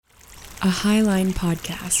a Highline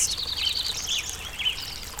podcast.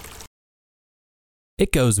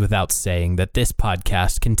 It goes without saying that this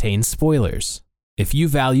podcast contains spoilers. If you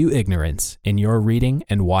value ignorance in your reading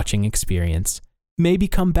and watching experience, maybe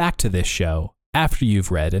come back to this show after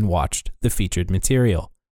you've read and watched the featured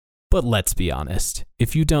material. But let's be honest,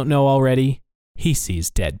 if you don't know already, he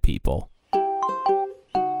sees dead people.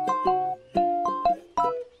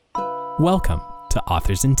 Welcome to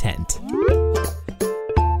Author's Intent.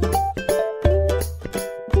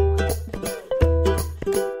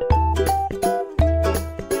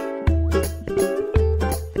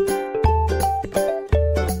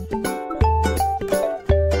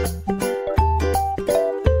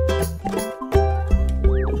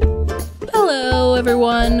 Hello,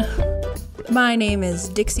 everyone. My name is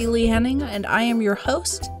Dixie Lee Henning, and I am your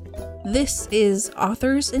host. This is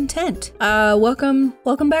Author's Intent. Welcome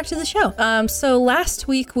back to the show. So last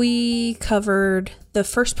week we covered the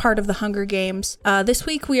first part of the Hunger Games. This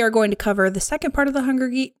week we are going to cover the second part of the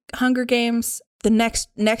Hunger Games. The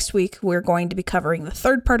next week we're going to be covering the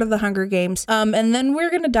third part of the Hunger Games. And then we're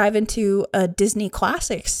going to dive into a Disney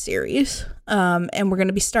Classics series. And we're going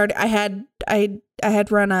to be starting. I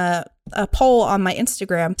had run a poll on my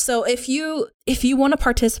Instagram. So if you want to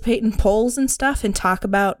participate in polls and stuff and talk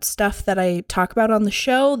about stuff that I talk about on the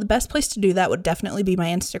show, the best place to do that would definitely be my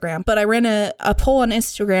Instagram. But I ran a poll on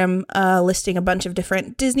Instagram listing a bunch of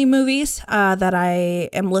different Disney movies that I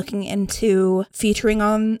am looking into featuring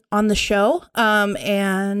on the show.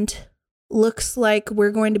 And looks like we're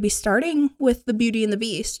going to be starting with The Beauty and the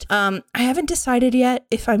Beast. I haven't decided yet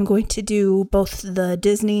if I'm going to do both the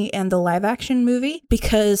Disney and the live action movie,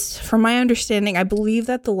 because from my understanding, I believe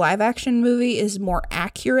that the live action movie is more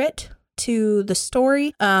accurate to the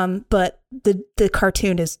story, but the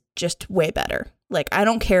cartoon is just way better. Like, I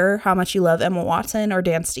don't care how much you love Emma Watson or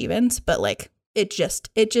Dan Stevens, but like it just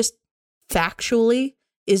factually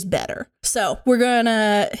is better. So we're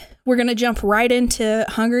gonna jump right into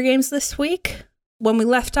Hunger Games this week. When we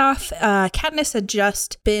left off, Katniss had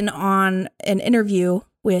just been on an interview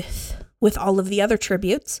with all of the other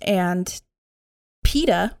tributes, and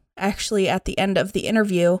Peeta actually at the end of the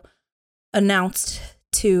interview announced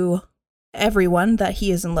to everyone that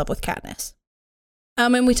he is in love with Katniss.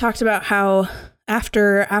 And we talked about how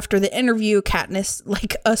after the interview, Katniss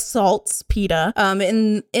like assaults Peeta.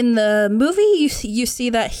 In the movie, you see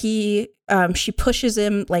that she pushes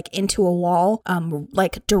him like into a wall,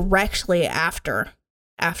 like directly after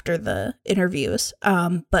the interviews.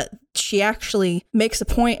 But she actually makes a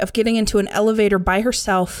point of getting into an elevator by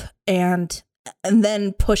herself and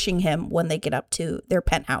then pushing him when they get up to their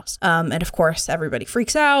penthouse. And of course, everybody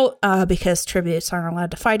freaks out because tributes aren't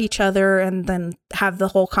allowed to fight each other, and then have the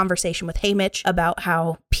whole conversation with Haymitch about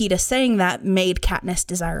how Peeta saying that made Katniss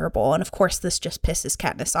desirable. And of course, this just pisses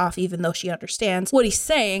Katniss off, even though she understands what he's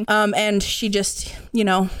saying. And she just,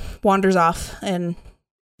 wanders off and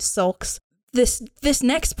sulks. This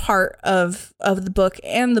next part of the book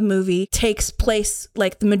and the movie takes place,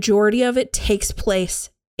 like the majority of it takes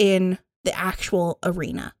place in the actual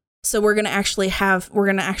arena. So we're going to actually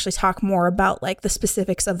talk more about like the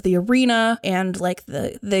specifics of the arena and like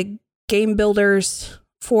the game builders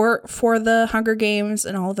for the Hunger Games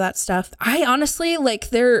and all of that stuff. I honestly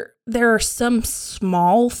like there are some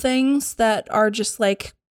small things that are just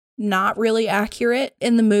like not really accurate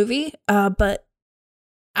in the movie, but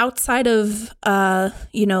outside of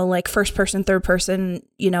like first person, third person,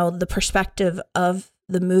 the perspective of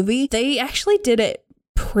the movie, they actually did it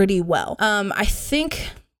pretty well. I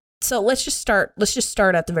think so. Let's just start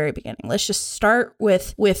at the very beginning. Let's just start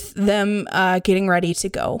with them getting ready to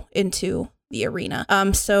go into the arena.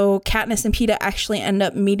 So Katniss and Peeta actually end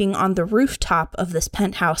up meeting on the rooftop of this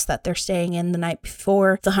penthouse that they're staying in the night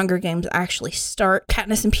before the Hunger Games actually start.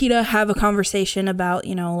 Katniss and Peeta have a conversation about,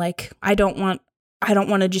 like, I don't want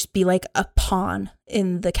to just be like a pawn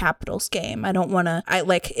in the Capitals game.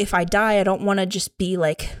 If I die, I don't want to just be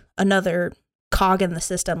like another cog in the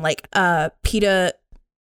system. Like Peeta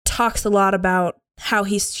talks a lot about how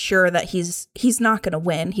he's sure that he's not going to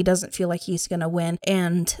win. He doesn't feel like he's going to win,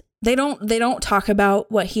 and they don't talk about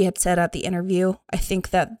what he had said at the interview. I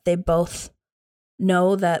think that they both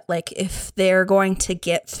know that like if either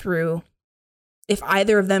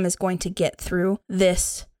of them is going to get through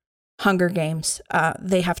this Hunger Games,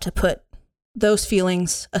 they have to put those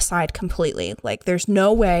feelings aside completely. Like there's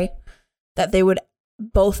no way that they would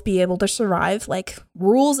both be able to survive. Like,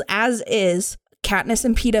 rules as is, Katniss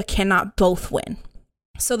and Peeta cannot both win.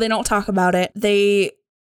 So they don't talk about it. They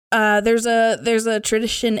there's a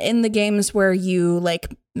tradition in the games where you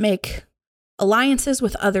like make alliances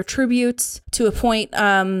with other tributes to a point.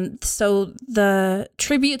 So the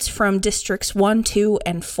tributes from districts 1, 2,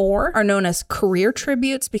 and 4 are known as career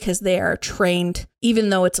tributes because they are trained, even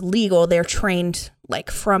though it's legal, they're trained like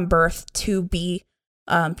from birth to be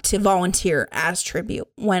to volunteer as tribute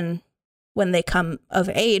when they come of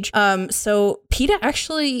age. So Peeta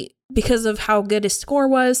actually, because of how good his score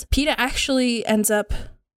was, Peeta actually ends up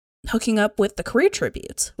hooking up with the career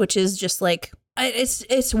tributes, which is just like,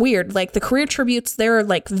 it's weird. Like the career tributes, they're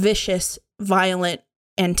like vicious, violent,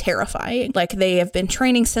 and terrifying. Like they have been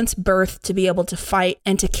training since birth to be able to fight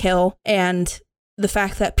and to kill. And the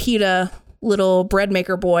fact that Peeta, little bread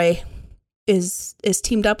maker boy, is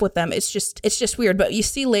teamed up with them, it's just weird. But you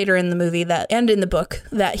see later in the movie that, and in the book,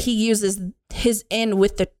 that he uses his in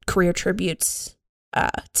with the career tributes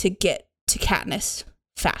to get to Katniss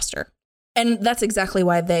faster. And that's exactly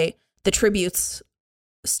why the tributes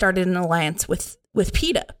started an alliance with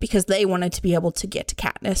Peeta, because they wanted to be able to get to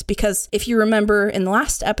Katniss. Because if you remember in the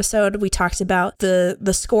last episode, we talked about the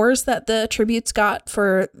scores that the tributes got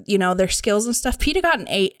for, their skills and stuff. Peeta got an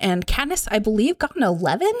 8 and Katniss, I believe, got an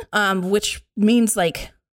 11, which means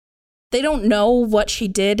like they don't know what she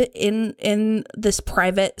did in this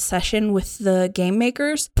private session with the game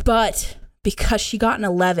makers, but because she got an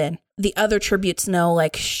 11, the other tributes know,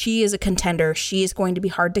 like, she is a contender. She is going to be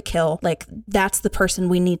hard to kill. Like, that's the person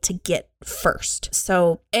we need to get first.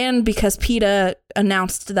 So, and because Peeta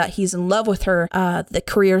announced that he's in love with her, the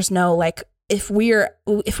careers know, like, if we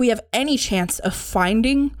have any chance of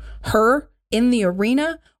finding her in the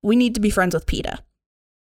arena, we need to be friends with Peeta.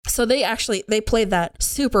 So they played that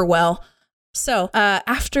super well. So,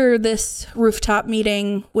 after this rooftop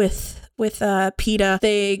meeting with Peeta,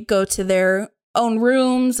 they go to their own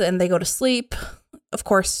rooms and they go to sleep. Of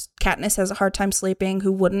course, Katniss has a hard time sleeping.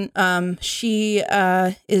 Who wouldn't? She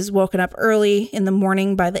is woken up early in the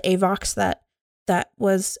morning by the Avox that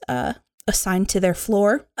was assigned to their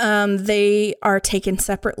floor. They are taken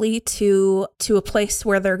separately to a place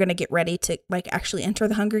where they're going to get ready to like actually enter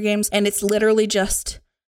the Hunger Games, and it's literally just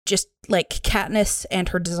like Katniss and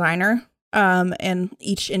her designer. And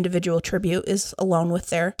each individual tribute is alone with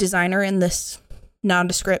their designer in this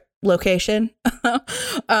nondescript location.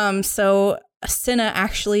 So Cinna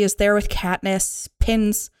actually is there with Katniss,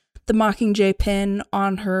 pins the Mockingjay pin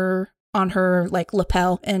on her like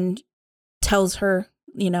lapel, and tells her,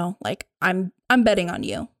 like, I'm betting on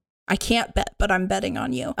you. I can't bet, but I'm betting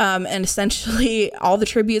on you. And essentially all the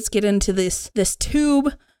tributes get into this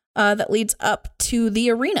tube that leads up to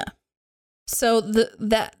the arena. So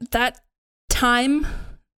that time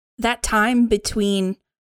between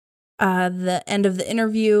the end of the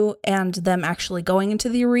interview and them actually going into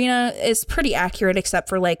the arena is pretty accurate, except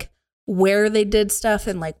for like where they did stuff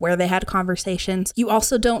and like where they had conversations. You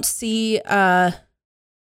also don't see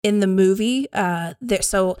in the movie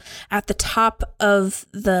so at the top of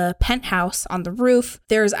the penthouse on the roof,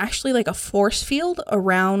 there's actually like a force field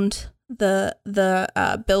around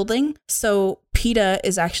the building. So Peeta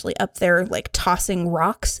is actually up there like tossing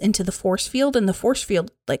rocks into the force field, and the force field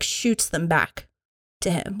like shoots them back to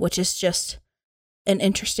him, which is just an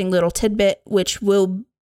interesting little tidbit, which will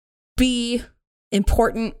be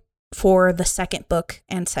important for the second book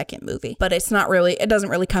and second movie, but it doesn't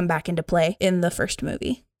really come back into play in the first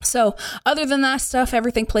movie. So other than that stuff,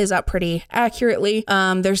 everything plays out pretty accurately.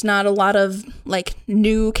 There's not a lot of like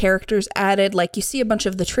new characters added. Like you see a bunch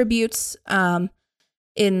of the tributes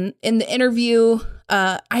in the interview.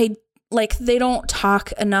 They don't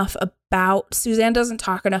talk enough about, Suzanne doesn't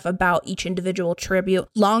talk enough about each individual tribute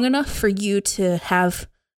long enough for you to have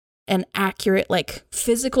an accurate like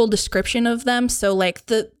physical description of them. So like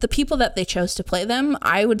the people that they chose to play them,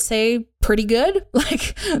 I would say pretty good.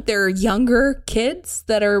 Like they're younger kids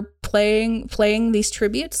that are playing these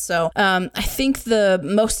tributes. So I think the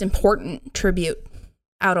most important tribute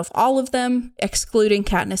out of all of them, excluding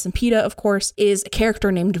Katniss and Peeta, of course, is a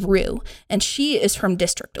character named Rue, and she is from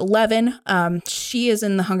District 11. She is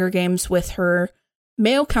in the Hunger Games with her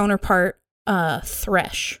male counterpart,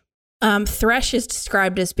 Thresh. Thresh is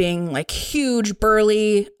described as being like huge,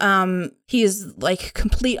 burly. He is like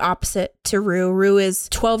complete opposite to Rue. Rue is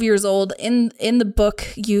 12 years old. In the book,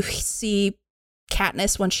 you see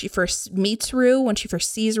Katniss when she first meets Rue, when she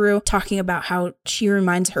first sees Rue, talking about how she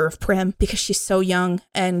reminds her of Prim because she's so young.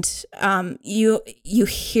 And you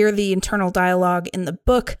hear the internal dialogue in the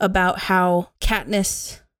book about how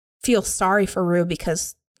Katniss feels sorry for Rue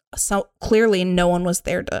because so clearly no one was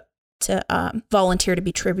there to volunteer to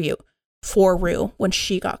be tribute for Rue when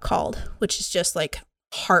she got called, which is just like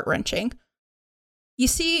heart-wrenching. You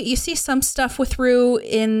see some stuff with Rue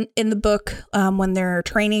in the book when they're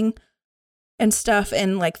training and stuff.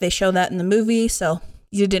 And like they show that in the movie. So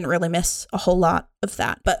you didn't really miss a whole lot of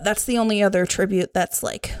that. But that's the only other tribute that's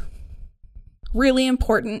like really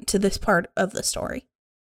important to this part of the story.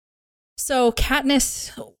 So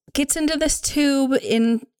Katniss gets into this tube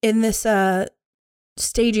in this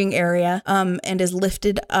staging area and is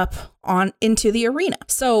lifted up into the arena.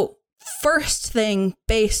 So first thing,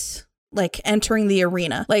 base, like entering the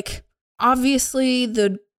arena, like obviously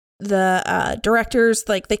the directors,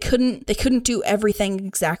 like they couldn't do everything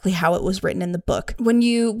exactly how it was written in the book. When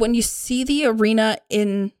you see the arena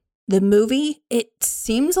in the movie, it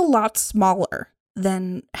seems a lot smaller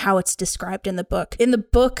than how it's described in the book. In the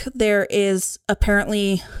book, there is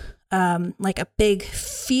apparently like a big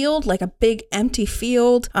field, like a big empty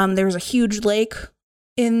field. There's a huge lake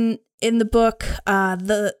in the book.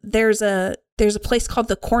 There's a place called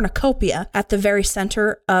the Cornucopia at the very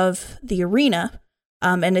center of the arena.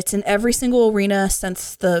 And it's in every single arena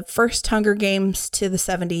since the first Hunger Games to the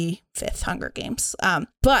 75th Hunger Games.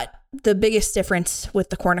 But the biggest difference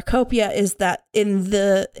with the Cornucopia is that in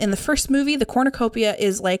the first movie, the Cornucopia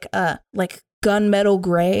is like gunmetal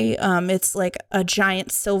gray. It's like a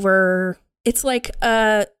giant silver. It's like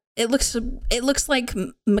it looks like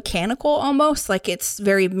mechanical almost, like it's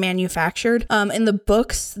very manufactured. In the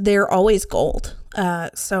books, they're always gold.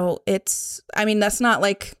 So that's not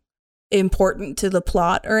like important to the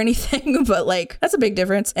plot or anything, but like that's a big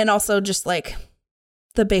difference. And also just like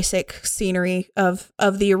the basic scenery of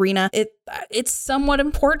the arena, it's somewhat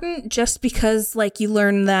important just because like you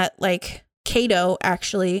learn that like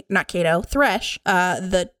Thresh,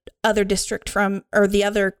 the other the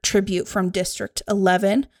other tribute from District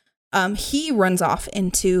 11, he runs off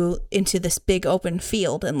into this big open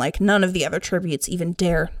field, and like none of the other tributes even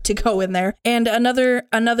dare to go in there. And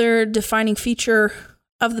another defining feature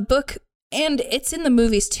of the book, and it's in the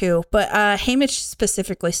movies too, but Haymitch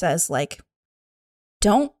specifically says like,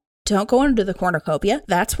 don't go into the Cornucopia.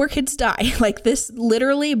 That's where kids die. Like this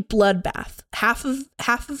literally bloodbath. Half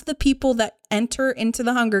of the people that enter into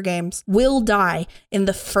the Hunger Games will die in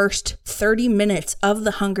the first 30 minutes of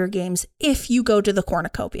the Hunger Games if you go to the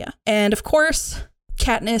Cornucopia. And of course,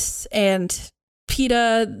 Katniss and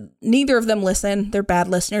Peeta, neither of them listen. They're bad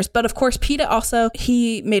listeners. But of course, Peeta also,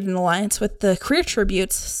 he made an alliance with the career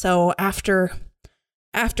tributes. So after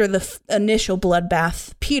the initial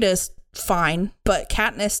bloodbath, Peeta's fine, but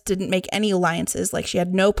Katniss didn't make any alliances. Like she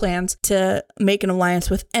had no plans to make an alliance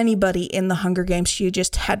with anybody in the Hunger Games. She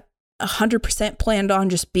just had 100% planned on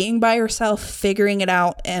just being by herself, figuring it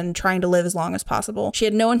out, and trying to live as long as possible. She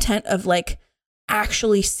had no intent of like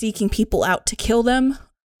actually seeking people out to kill them.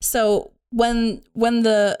 So when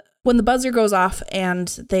the buzzer goes off and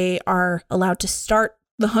they are allowed to start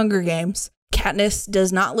the Hunger Games, Katniss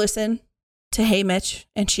does not listen to Haymitch,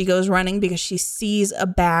 and she goes running because she sees a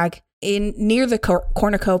bag near the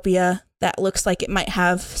Cornucopia that looks like it might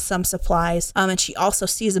have some supplies. And she also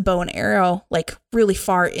sees a bow and arrow like really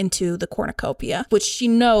far into the Cornucopia, which she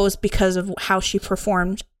knows because of how she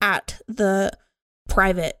performed at the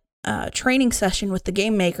private training session with the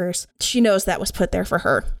game makers. She knows that was put there for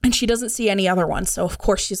her, and she doesn't see any other ones. So of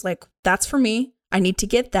course she's like, that's for me. I need to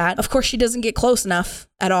get that. Of course she doesn't get close enough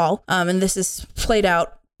at all. And this is played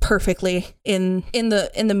out perfectly in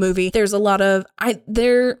the movie. There's a lot of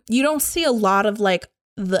you don't see a lot of like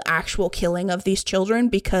the actual killing of these children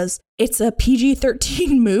because it's a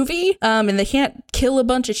PG-13 movie, and they can't kill a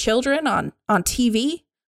bunch of children on TV.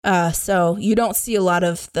 So you don't see a lot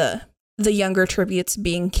of the younger tributes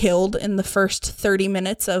being killed in the first 30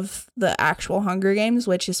 minutes of the actual Hunger Games,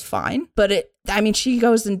 which is fine. But she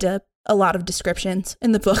goes into a lot of descriptions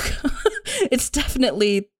in the book. It's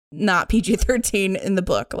definitely not PG-13 in the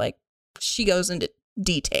book. Like she goes into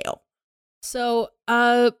detail. So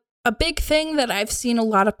a big thing that I've seen a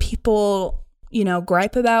lot of people,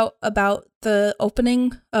 gripe about the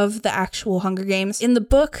opening of the actual Hunger Games. In the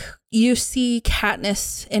book, you see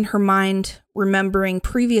Katniss in her mind remembering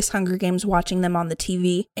previous Hunger Games, watching them on the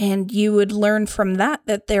TV, and you would learn from that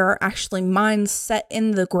there are actually mines set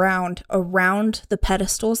in the ground around the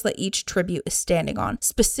pedestals that each tribute is standing on.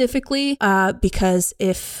 Specifically, because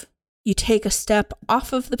if you take a step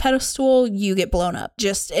off of the pedestal, you get blown up.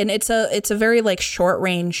 And it's a very like short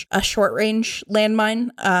range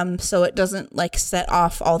landmine. So it doesn't like set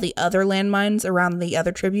off all the other landmines around the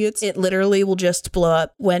other tributes. It literally will just blow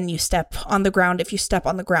up when you step on the ground. If you step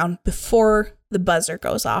on the ground before the buzzer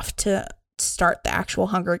goes off to start the actual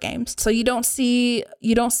Hunger Games. So you don't see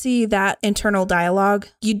that internal dialogue.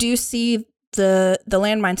 You do see the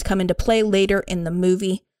landmines come into play later in the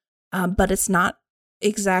movie, but it's not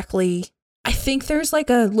exactly. I think there's like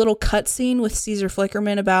a little cutscene with Caesar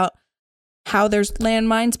Flickerman about how there's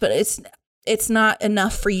landmines, but it's not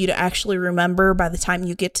enough for you to actually remember by the time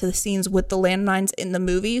you get to the scenes with the landmines in the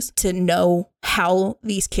movies to know how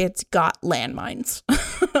these kids got landmines.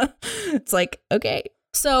 It's like, okay.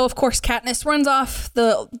 So of course Katniss runs off,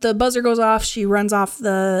 the buzzer goes off, she runs off of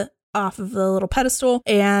the little pedestal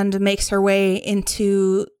and makes her way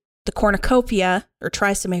into the cornucopia, or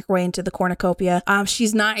tries to make her way into the cornucopia.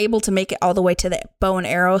 She's not able to make it all the way to the bow and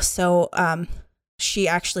arrow, so she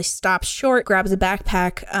actually stops short, grabs a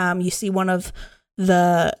backpack. You see one of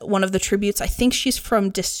the tributes, I think she's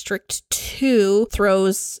from District 2,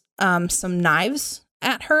 throws some knives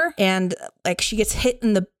at her, and like she gets hit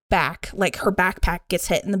in the back, like her backpack gets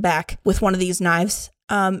hit in the back with one of these knives,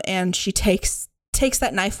 and she takes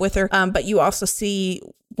that knife with her, but you also see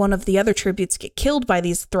one of the other tributes get killed by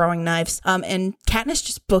these throwing knives, and Katniss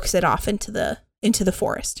just books it off into the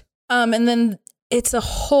forest, and then it's a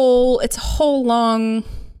whole long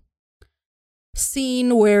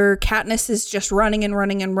scene where Katniss is just running and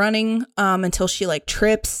running and running until she like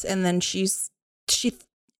trips, and then she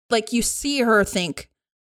like, you see her think,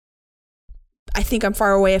 I think I'm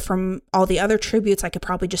far away from all the other tributes, I could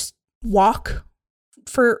probably just walk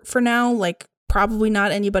for now, like probably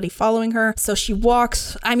not anybody following her. So she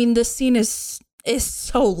walks. I mean, this scene is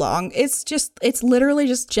so long. It's literally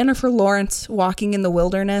just Jennifer Lawrence walking in the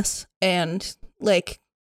wilderness, and like,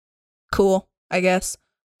 cool, I guess.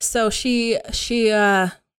 So she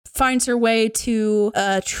finds her way to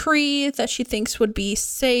a tree that she thinks would be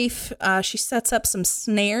safe. She sets up some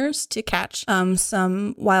snares to catch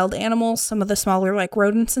some wild animals, some of the smaller like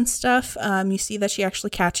rodents and stuff. You see that she actually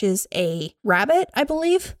catches a rabbit, I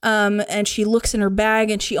believe. And she looks in her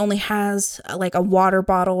bag and she only has like a water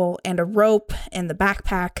bottle and a rope and the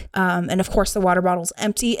backpack. And of course the water bottle's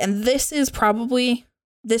empty. And this is probably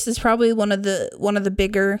one of the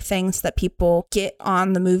bigger things that people get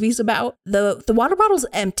on the movies about. The water bottle's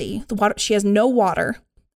empty. She has no water.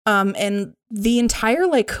 And the entire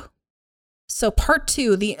part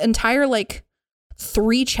 2, the entire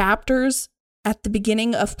 3 chapters at the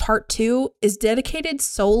beginning of part 2 is dedicated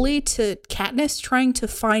solely to Katniss trying to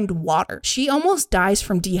find water. She almost dies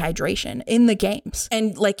from dehydration in the games.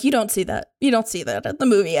 And you don't see that. You don't see that at the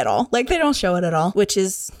movie at all. They don't show it at all, which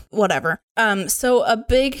is whatever. So a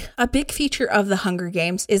big feature of the Hunger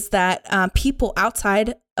Games is that people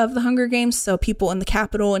outside of the Hunger Games, so people in the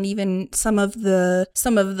Capitol and even some of the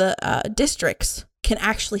districts, can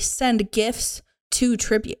actually send gifts to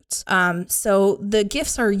tributes. So the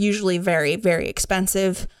gifts are usually very, very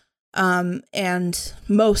expensive, and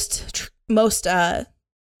most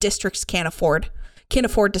districts can't afford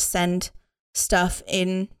to send stuff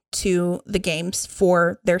into the games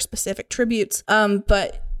for their specific tributes.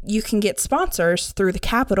 But you can get sponsors through the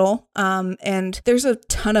Capitol, and there's a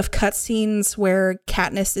ton of cutscenes where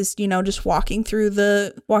Katniss is, just walking through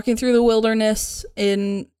the wilderness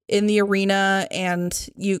in the arena, and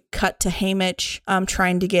you cut to Haymitch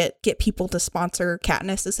trying to get people to sponsor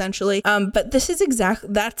Katniss, essentially. But this is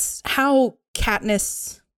that's how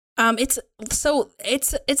Katniss.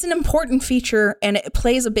 It's an important feature, and it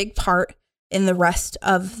plays a big part in the rest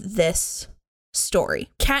of this story.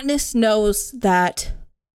 Katniss knows that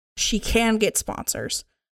she can get sponsors,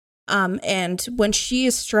 and when she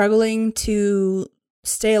is struggling to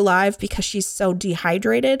stay alive because she's so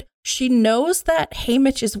dehydrated, she knows that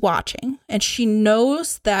Haymitch is watching, and she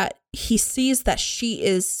knows that he sees that she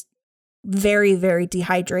is very, very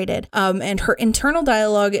dehydrated. And her internal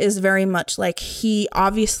dialogue is very much like, he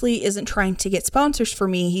obviously isn't trying to get sponsors for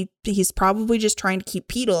me. He's probably just trying to keep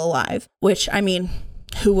Peeta alive, which, I mean,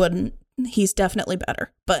 who wouldn't? He's definitely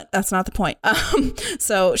better, but that's not the point.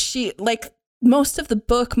 So she, most of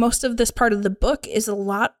this part of the book is a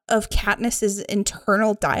lot of Katniss's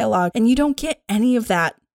internal dialogue, and you don't get any of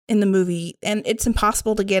that in the movie, and it's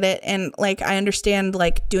impossible to get it. And I understand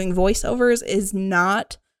doing voiceovers is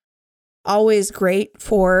not always great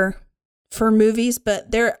for movies,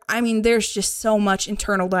 but there's just so much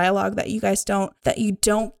internal dialogue that you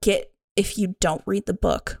don't get if you don't read the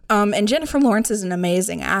book. And Jennifer Lawrence is an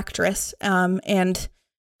amazing actress, and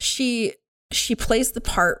she plays the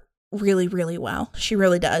part really, really well. She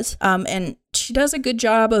really does. And she does a good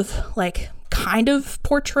job of kind of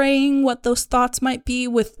portraying what those thoughts might be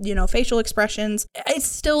with, facial expressions. It's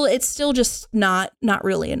still just not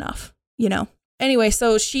really enough, Anyway,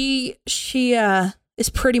 so she is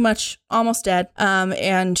pretty much almost dead.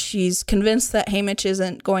 And she's convinced that Haymitch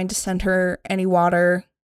isn't going to send her any water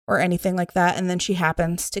or anything like that. And then she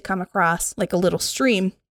happens to come across a little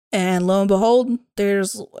stream, and lo and behold,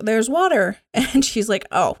 there's water. And she's like,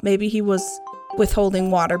 oh, maybe he was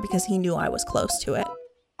withholding water because he knew I was close to it.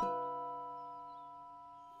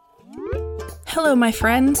 Hello, my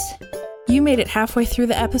friends. You made it halfway through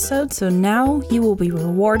the episode, so now you will be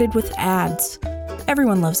rewarded with ads.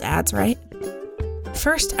 Everyone loves ads, right?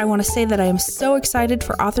 First, I want to say that I am so excited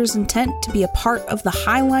for Author's Intent to be a part of the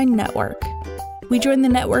Highline Network. We joined the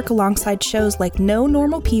network alongside shows like No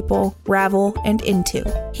Normal People, Ravel, and Into.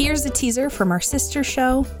 Here's a teaser from our sister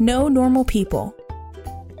show, No Normal People.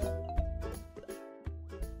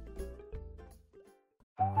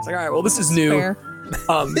 It's like, all right, well, this is new. Fair.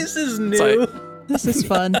 This is new. This is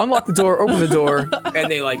fun. Unlock the door, open the door,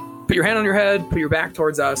 and they like put your hand on your head, put your back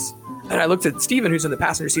towards us. And I looked at Steven, who's in the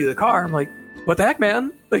passenger seat of the car. I'm like, what the heck,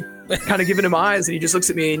 man? Like, kind of giving him eyes, and he just looks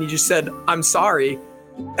at me and he just said, I'm sorry.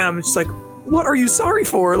 And I'm just like, what are you sorry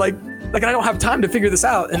for? Like I don't have time to figure this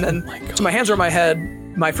out. And then so my hands are on my head.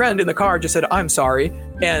 My friend in the car just said, I'm sorry.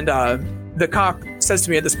 And the cop says to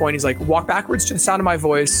me at this point, he's like, walk backwards to the sound of my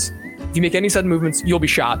voice. If you make any sudden movements, you'll be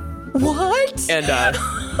shot. What? And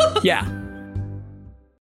yeah.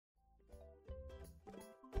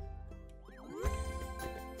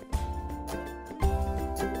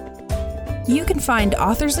 You can find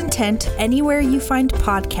Author's Intent anywhere you find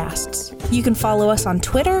podcasts. You can follow us on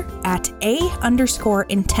Twitter at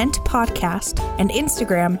 @A_Intent Podcast and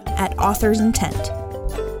Instagram at Author's Intent.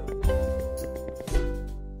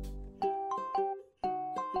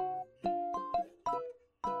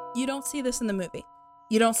 You don't see this in the movie.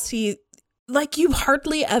 You don't see, like, you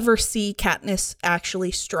hardly ever see Katniss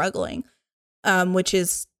actually struggling, which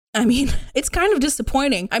is, I mean, it's kind of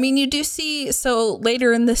disappointing. I mean, you do see, so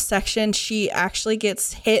later in this section, she actually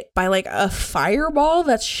gets hit by like a fireball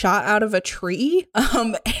that's shot out of a tree.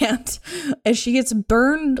 And she gets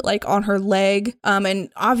burned like on her leg.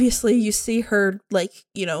 And obviously you see her like,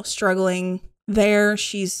 you know, struggling there.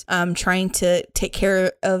 She's trying to take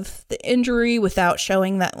care of the injury without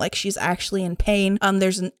showing that like she's actually in pain.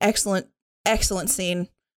 There's an excellent scene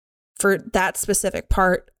for that specific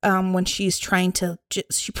part, when she's trying to,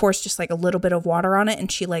 she pours just like a little bit of water on it,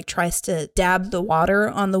 and she like tries to dab the water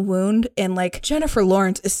on the wound. And like, Jennifer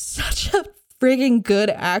Lawrence is such a friggin' good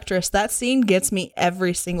actress. That scene gets me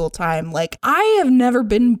every single time. Like, I have never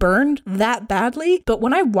been burned that badly, but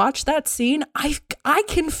when I watch that scene, I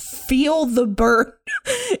can feel the burn.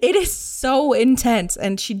 It is so intense,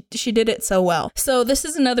 and she did it so well. So this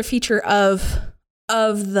is another feature of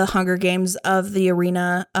the Hunger Games, of the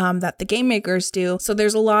arena, that the game makers do. So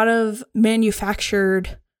there's a lot of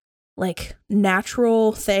manufactured, like,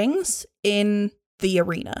 natural things in the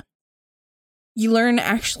arena. You learn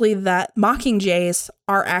actually that mockingjays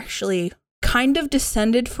are actually kind of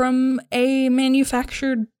descended from a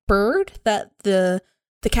manufactured bird that the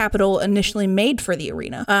Capitol initially made for the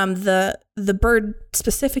arena. The bird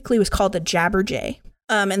specifically was called a jabberjay.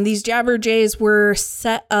 And these jabberjays were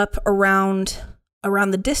set up around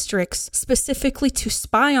the districts specifically to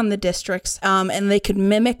spy on the districts, and they could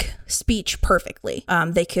mimic speech perfectly.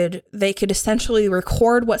 They could essentially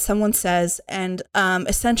record what someone says, and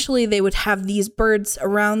essentially they would have these birds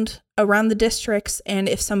around the districts, and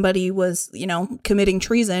if somebody was, you know, committing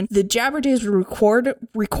treason, the jabberjays would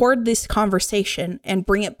record this conversation and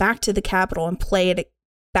bring it back to the Capitol and play it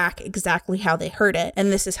back exactly how they heard it.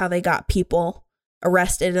 And this is how they got people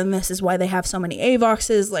arrested, and this is why they have so many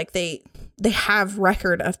AVOXs. Like, they have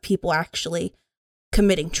record of people actually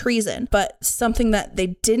committing treason. But something that they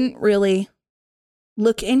didn't really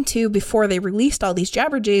look into before they released all these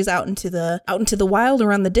jabberjays out into the wild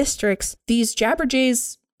around the districts, these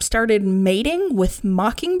jabberjays started mating with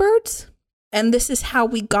mockingbirds, and this is how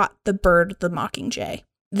we got the bird, the mockingjay.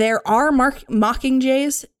 There are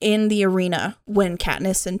mockingjays in the arena when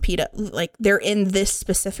Katniss and Peeta, like, they're in this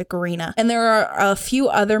specific arena. And there are a few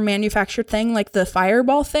other manufactured things, like the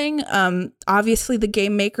fireball thing. Obviously, the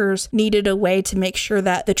game makers needed a way to make sure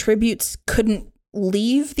that the tributes couldn't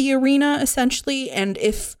leave the arena, essentially. And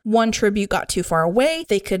if one tribute got too far away,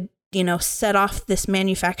 they could, you know, set off this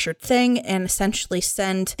manufactured thing and essentially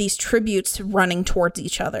send these tributes running towards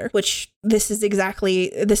each other, which this is exactly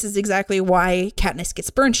why Katniss gets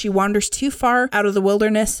burned. She wanders too far out of the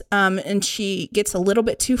wilderness, and she gets a little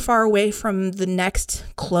bit too far away from the next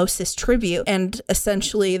closest tribute. And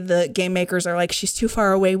essentially the game makers are like, she's too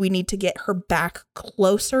far away. We need to get her back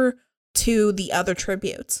closer to the other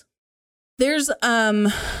tributes. There's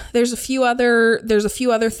a few other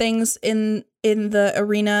things in the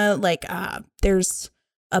arena, like there's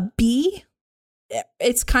a bee.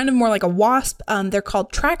 It's kind of more like a wasp. They're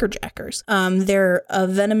called trackerjackers. They're a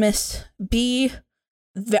venomous bee,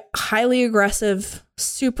 highly aggressive,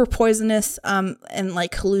 super poisonous, and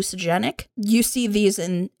like hallucinogenic. You see these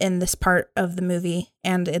in this part of the movie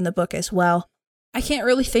and in the book as well. I can't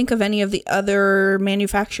really think of any of the other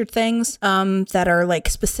manufactured things that are like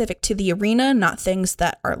specific to the arena, not things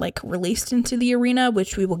that are like released into the arena,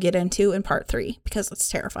 which we will get into in part 3 because it's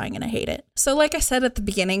terrifying and I hate it. So like I said at the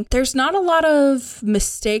beginning, there's not a lot of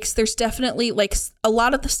mistakes. There's definitely like a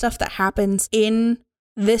lot of the stuff that happens in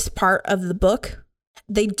this part of the book,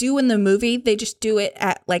 they do in the movie. They just do it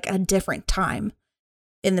at like a different time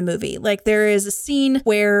in the movie. Like there is a scene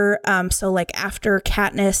where so like after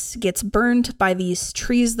Katniss gets burned by these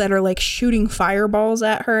trees that are like shooting fireballs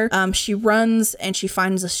at her, she runs and she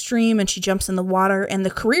finds a stream and she jumps in the water, and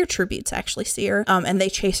the career tributes actually see her and they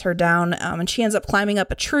chase her down and she ends up climbing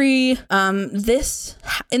up a tree. This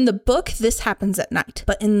in the book this happens at night,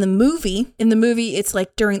 but in the movie it's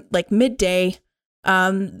like during like midday.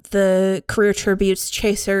 The career tributes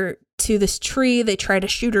chase her to this tree. They try to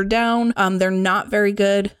shoot her down. They're not very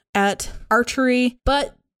good at archery,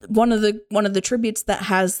 but one of the tributes that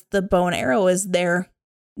has the bow and arrow is there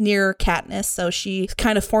near Katniss, so she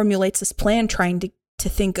kind of formulates this plan trying to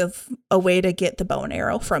think of a way to get the bow and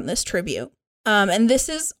arrow from this tribute. And this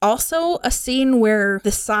is also a scene where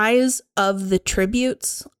the size of the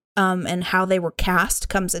tributes and how they were cast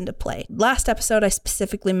comes into play. Last episode, I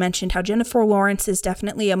specifically mentioned how Jennifer Lawrence is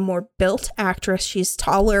definitely a more built actress. She's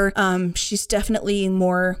taller. She's definitely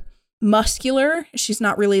more muscular. She's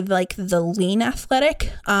not really like the lean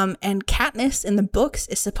athletic. And Katniss in the books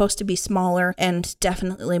is supposed to be smaller and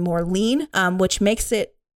definitely more lean, which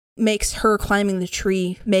makes her climbing the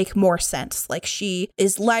tree make more sense. Like she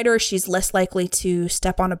is lighter, she's less likely to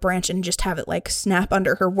step on a branch and just have it like snap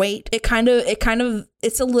under her weight.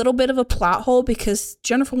 It's a little bit of a plot hole because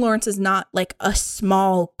Jennifer Lawrence is not like a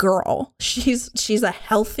small girl. She's a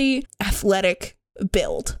healthy, athletic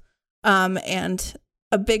build. And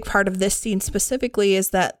a big part of this scene specifically is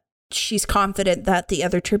that she's confident that the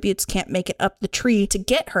other tributes can't make it up the tree to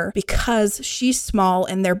get her because she's small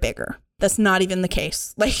and they're bigger. That's not even the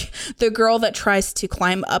case. Like the girl that tries to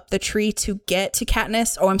climb up the tree to get to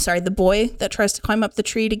Katniss, the boy that tries to climb up the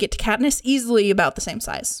tree to get to Katniss, easily about the same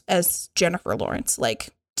size as Jennifer Lawrence. Like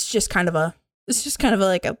it's just kind of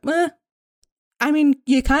like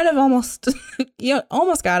you kind of almost you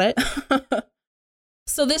almost got it.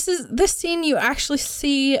 So this scene you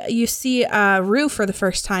see Rue for the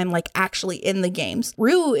first time, like actually in the games.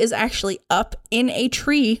 Rue is actually up in a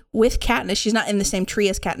tree with Katniss. She's not in the same tree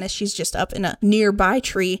as Katniss. She's just up in a nearby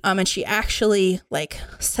tree. And she actually like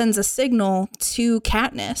sends a signal to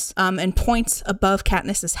Katniss and points above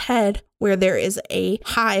Katniss's head where there is a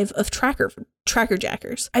hive of tracker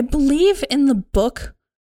jackers. I believe in the book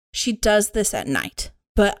she does this at night,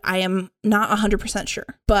 but I am not 100%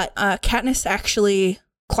 sure. But Katniss actually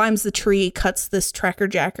climbs the tree, cuts this tracker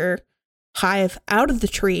jacker hive out of the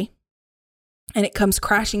tree, and it comes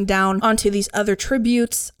crashing down onto these other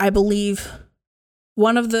tributes. I believe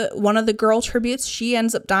one of the girl tributes, she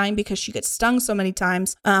ends up dying because she gets stung so many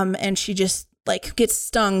times, and she just like gets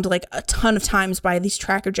stung like a ton of times by these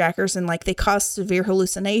tracker jackers, and like they cause severe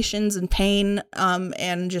hallucinations and pain,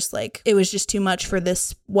 and just like it was just too much for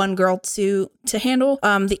this one girl to handle.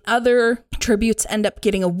 The other tributes end up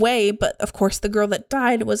getting away, but of course the girl that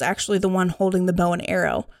died was actually the one holding the bow and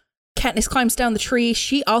arrow. Katniss climbs down the tree.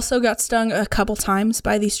 She also got stung a couple times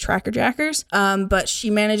by these tracker jackers, but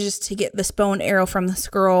she manages to get this bow and arrow from this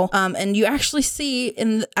girl, and you actually see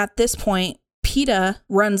at this point Peeta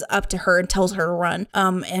runs up to her and tells her to run.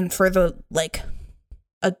 And for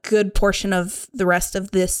a good portion of the rest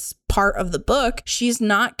of this part of the book, she's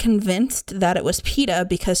not convinced that it was Peeta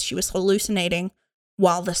because she was hallucinating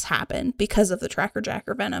while this happened because of the tracker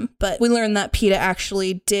jacker venom. But we learned that Peeta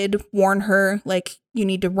actually did warn her, like, you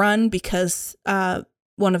need to run because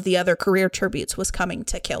one of the other career tributes was coming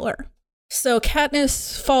to kill her. So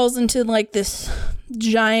Katniss falls into like this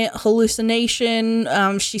giant hallucination.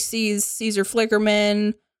 She sees Caesar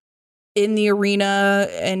Flickerman in the arena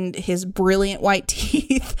and his brilliant white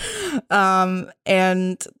teeth.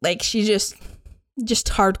 And like she just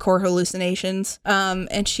hardcore hallucinations.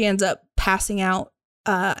 And she ends up passing out.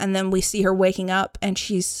 And then we see her waking up and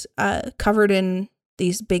she's covered in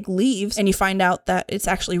these big leaves. And you find out that it's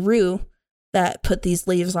actually Rue that put these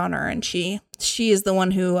leaves on her. And she is the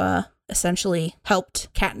one who essentially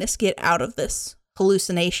helped Katniss get out of this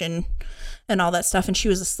hallucination and all that stuff. And she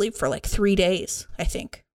was asleep for like 3 days, I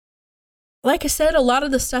think. Like I said, a lot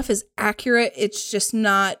of the stuff is accurate. It's just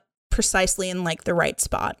not precisely in like the right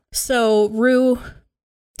spot. So Rue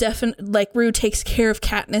takes care of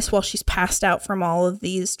Katniss while she's passed out from all of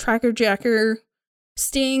these tracker jacker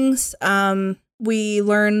stings. We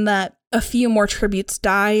learn that a few more tributes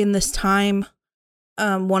die in this time.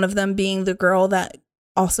 One of them being the girl that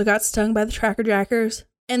also got stung by the tracker jackers.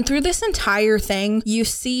 And through this entire thing, you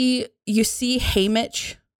see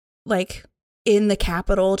Haymitch, like, in the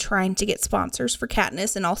Capitol trying to get sponsors for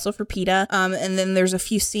Katniss and also for Peeta. And then there's a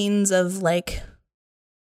few scenes of, like,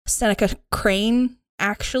 Seneca Crane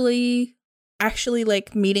actually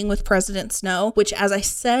like meeting with President Snow, which, as I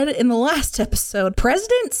said in the last episode,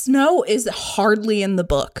 President Snow is hardly in the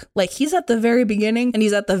book. Like, he's at the very beginning and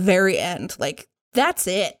he's at the very end. Like, that's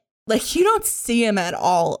it. Like, you don't see him at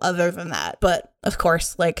all other than that. But of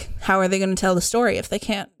course, like, how are they going to tell the story if they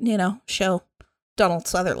can't, show Donald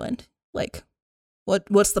Sutherland? Like,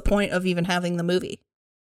 what's the point of even having the movie?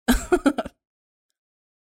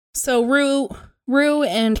 So Rue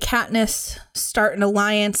and Katniss start an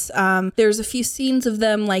alliance. There's a few scenes of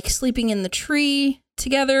them, like, sleeping in the tree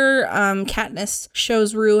together. Katniss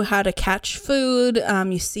shows Rue how to catch food.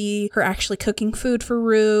 You see her actually cooking food for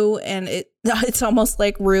Rue, and it's almost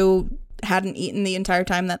like Rue hadn't eaten the entire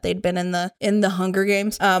time that they'd been in the Hunger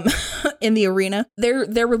Games, in the arena.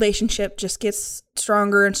 Their relationship just gets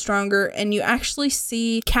stronger and stronger, and you actually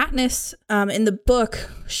see Katniss in the book.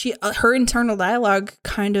 Her internal dialogue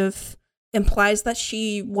kind of implies that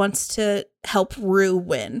she wants to help Rue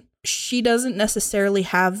win. She doesn't necessarily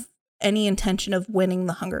have any intention of winning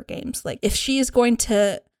the Hunger Games. Like, if she is going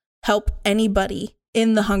to help anybody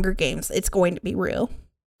in the Hunger Games, it's going to be Rue.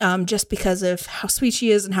 Just because of how sweet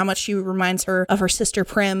she is and how much she reminds her of her sister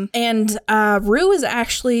Prim. And Rue is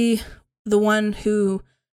actually the one who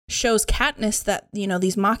shows Katniss that,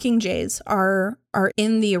 these Mockingjays are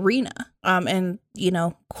in the arena. And,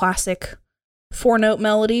 classic 4-note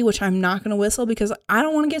melody, which I'm not going to whistle because I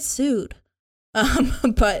don't want to get sued.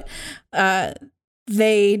 But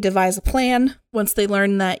they devise a plan once they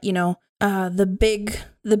learn that,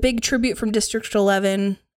 the big tribute from District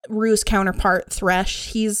 11, Rue's counterpart,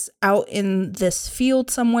 Thresh, he's out in this field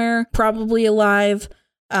somewhere, probably alive.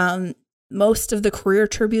 Most of the career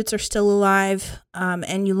tributes are still alive.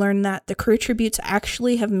 And you learn that the career tributes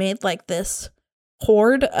actually have made, like, this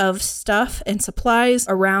hoard of stuff and supplies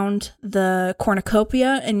around the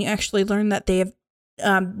cornucopia, and you actually learn that they have,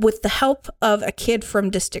 with the help of a kid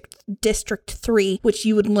from District 3, which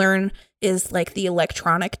you would learn is, like, the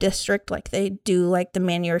electronic district, like, they do, like,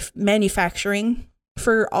 the manufacturing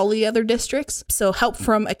for all the other districts. So help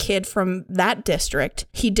from a kid from that district.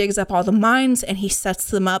 He digs up all the mines and he sets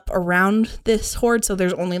them up around this hoard. So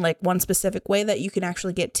there's only, like, one specific way that you can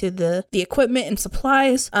actually get to the equipment and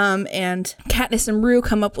supplies. And Katniss and Rue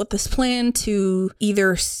come up with this plan to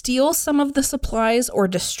either steal some of the supplies or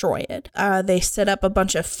destroy it. They set up a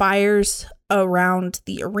bunch of fires around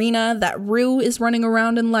the arena that Rue is running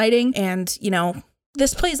around and lighting. And,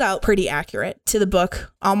 this plays out pretty accurate to the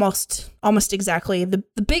book, almost exactly. The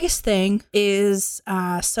biggest thing is,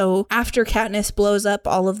 so after Katniss blows up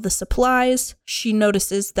all of the supplies, she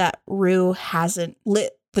notices that Rue hasn't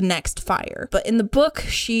lit the next fire. But in the book,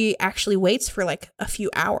 she actually waits for, like, a few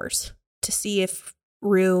hours to see if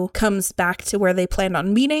Rue comes back to where they planned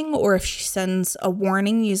on meeting, or if she sends a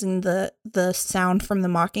warning using the sound from the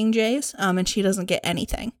Mockingjays, and she doesn't get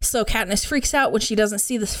anything. So Katniss freaks out when she doesn't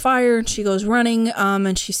see this fire, and she goes running,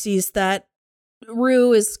 and she sees that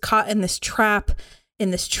Rue is caught in this trap in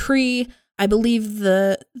this tree. I believe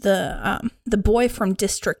the boy from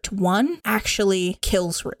District 1 actually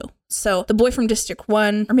kills Rue. So the boy from District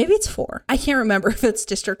 1, or maybe it's 4. I can't remember if it's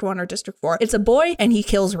District 1 or District 4. It's a boy and he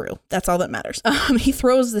kills Rue. That's all that matters. He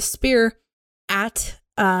throws the spear at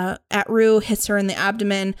Rue, hits her in the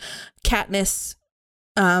abdomen. Katniss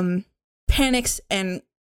panics and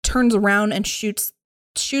turns around and shoots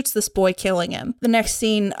this boy, killing him. The next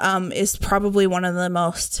scene is probably one of the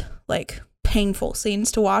most, like, painful scenes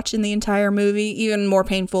to watch in the entire movie, even more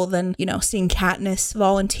painful than, seeing Katniss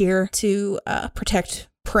volunteer to protect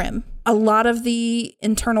Prim. A lot of the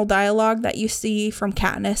internal dialogue that you see from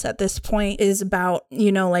Katniss at this point is about,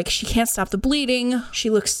 like, she can't stop the bleeding.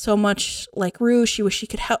 She looks so much like Rue. She wishes she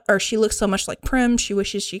could help, or she looks so much like Prim. She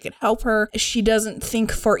wishes she could help her. She doesn't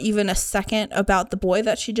think for even a second about the boy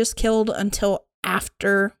that she just killed until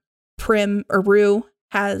after Prim or Rue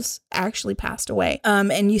has actually passed away.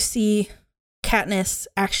 And you see Katniss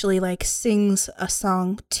actually, like, sings a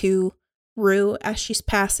song to Rue as she's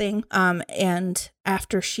passing, and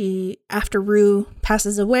after Rue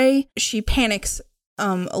passes away, she panics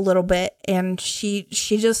a little bit, and she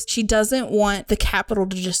doesn't want the Capitol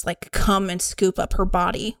to just, like, come and scoop up her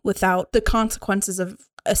body without the consequences of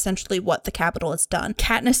essentially what the Capitol has done.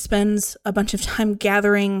 Katniss spends a bunch of time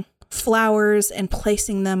gathering flowers and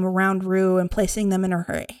placing them around Rue and placing them in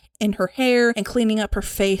her hair and cleaning up her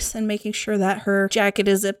face and making sure that her jacket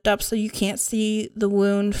is zipped up so you can't see the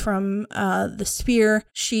wound from the spear.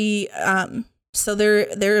 She So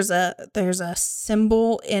there's a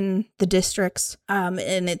symbol in the districts,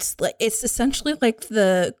 and it's essentially like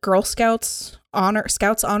the Scouts honor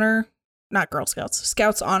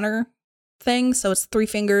thing. So it's 3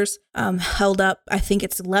 fingers held up. I think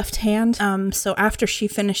it's left hand. So after she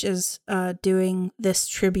finishes doing this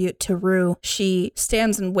tribute to Rue, she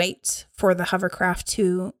stands and waits for the hovercraft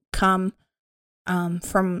to come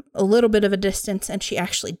from a little bit of a distance, and she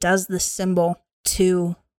actually does this symbol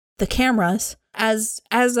to the cameras as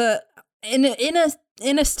in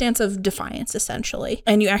a stance of defiance, essentially.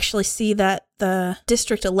 And you actually see that the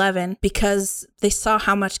District 11, because they saw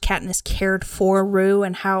how much Katniss cared for Rue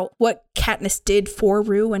and what Katniss did for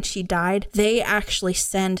Rue when she died, they actually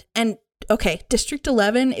send, and okay, District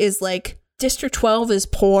 11 is like, District 12 is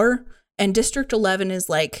poor, and District 11 is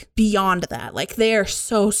like beyond that. Like they are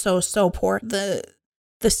so poor. The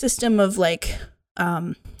system of like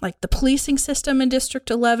the policing system in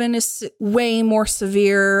District 11 is way more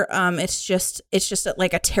severe. It's just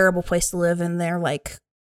like a terrible place to live, and they're like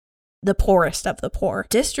the poorest of the poor.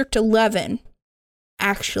 District 11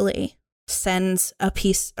 actually sends a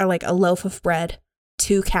piece or like a loaf of bread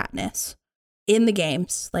to Katniss in the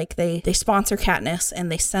games. Like they sponsor Katniss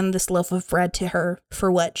and they send this loaf of bread to her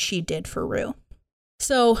for what she did for Rue.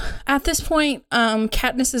 So at this point,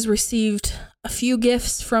 Katniss has received a few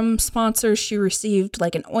gifts from sponsors. She received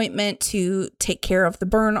like an ointment to take care of the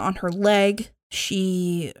burn on her leg.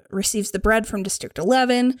 She receives the bread from District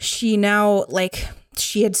 11. She now,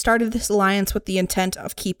 she had started this alliance with the intent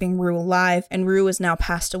of keeping Rue alive, and Rue is now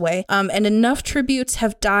passed away. And enough tributes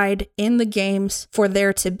have died in the games for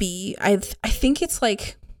there to be, I think it's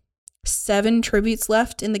like 7 tributes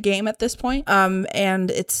left in the game at this point. And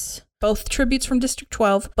it's both tributes from District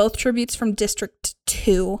 12, both tributes from District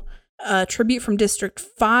 2, tribute from District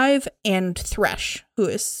 5, and Thresh, who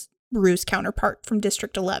is Rue's counterpart from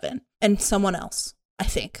District 11, and someone else, I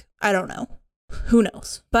think. I don't know. Who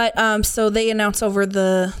knows? But so they announce over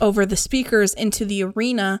the speakers into the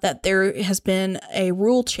arena that there has been a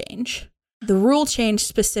rule change. The rule change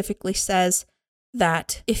specifically says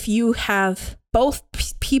that if you have both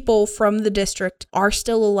people from the district are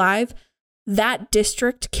still alive, that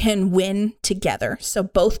district can win together. So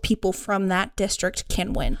both people from that district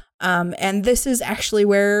can win. And this is actually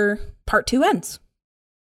where part 2 ends.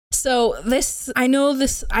 So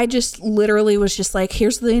I just literally was just like,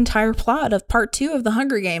 here's the entire plot of part 2 of the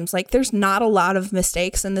Hunger Games. Like, there's not a lot of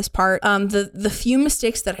mistakes in this part. The few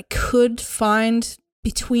mistakes that I could find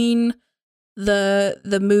between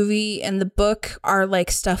the movie and the book are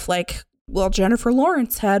like stuff like, well, Jennifer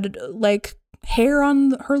Lawrence had like hair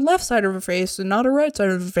on her left side of her face and not her right side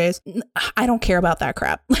of her face. I don't care about that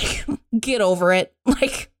crap. Like, get over it.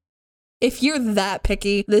 Like, if you're that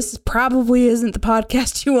picky, this probably isn't the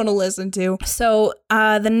podcast you want to listen to. So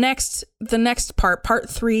the next part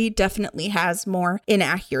 3, definitely has more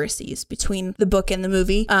inaccuracies between the book and the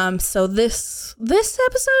movie. So this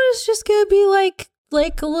episode is just gonna be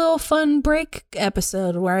like a little fun break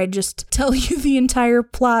episode where I just tell you the entire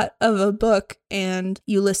plot of a book and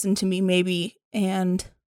you listen to me maybe, and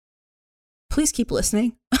please keep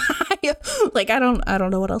listening. Like, I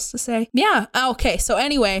don't know what else to say. Yeah. Okay. So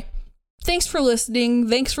anyway, thanks for listening.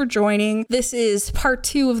 Thanks for joining. This is part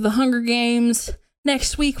 2 of the Hunger Games.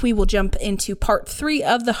 Next week, we will jump into part 3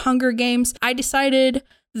 of the Hunger Games. I decided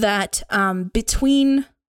that between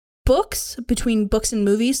books and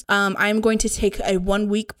movies, I'm going to take a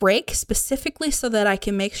 1-week break specifically so that I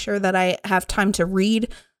can make sure that I have time to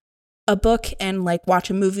read a book and like watch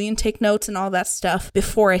a movie and take notes and all that stuff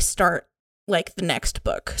before I start like the next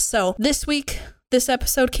book. So this week, this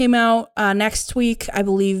episode came out. Next week, I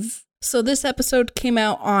believe. So this episode came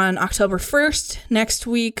out on October 1st. Next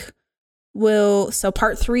week so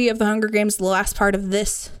part 3 of the Hunger Games, the last part of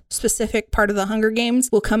this specific part of the Hunger Games,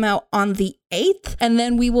 will come out on the 8th. And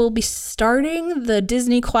then we will be starting the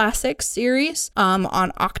Disney Classics series on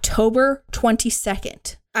October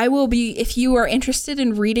 22nd. I will be, if you are interested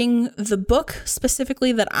in reading the book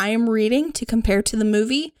specifically that I am reading to compare to the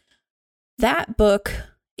movie, that book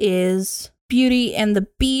is Beauty and the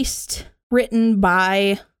Beast, written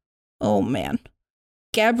by,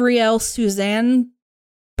 Gabrielle Suzanne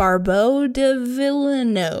Barbeau de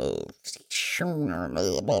Villeneuve.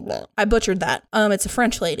 I butchered that. It's a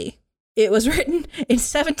French lady. It was written in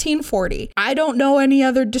 1740. I don't know any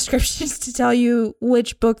other descriptions to tell you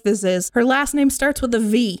which book this is. Her last name starts with a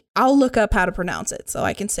V. I'll look up how to pronounce it so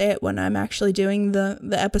I can say it when I'm actually doing the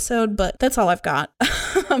episode, but that's all I've got.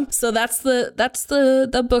 So that's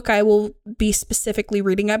the book I will be specifically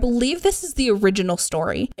reading. I believe this is the original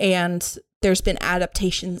story, and there's been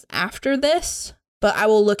adaptations after this. but I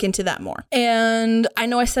will look into that more. And I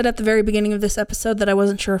know I said at the very beginning of this episode that I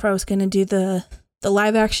wasn't sure if I was going to do the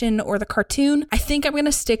live action or the cartoon. I think I'm going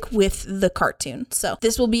to stick with the cartoon. So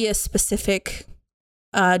this will be a specific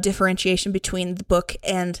differentiation between the book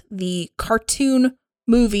and the cartoon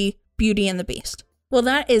movie Beauty and the Beast. Well,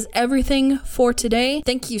 that is everything for today.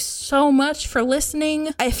 Thank you so much for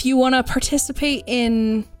listening. If you want to participate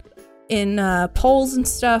in polls and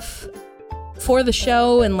stuff for the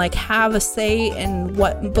show and like have a say in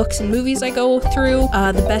what books and movies I go through,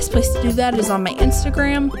 the best place to do that is on my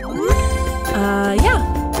Instagram.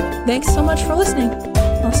 Yeah, thanks so much for listening.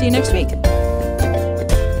 I'll see you next week.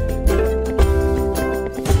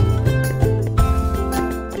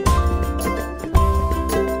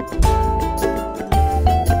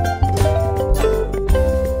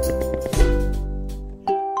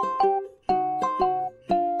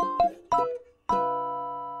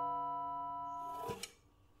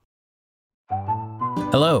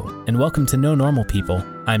 Hello, and welcome to No Normal People.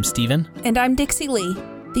 I'm Steven. And I'm Dixie Lee.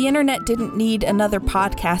 The internet didn't need another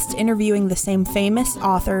podcast interviewing the same famous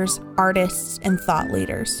authors, artists, and thought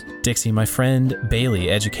leaders. Dixie, my friend Bailey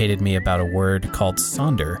educated me about a word called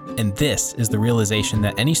sonder, and this is the realization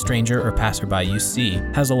that any stranger or passerby you see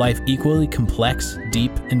has a life equally complex,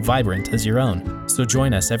 deep, and vibrant as your own. So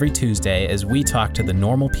join us every Tuesday as we talk to the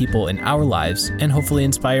normal people in our lives and hopefully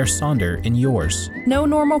inspire sonder in yours. No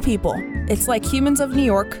Normal People. It's like Humans of New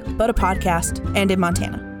York, but a podcast, and in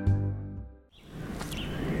Montana.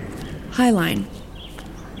 Highline.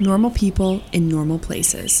 Normal people in normal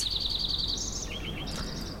places.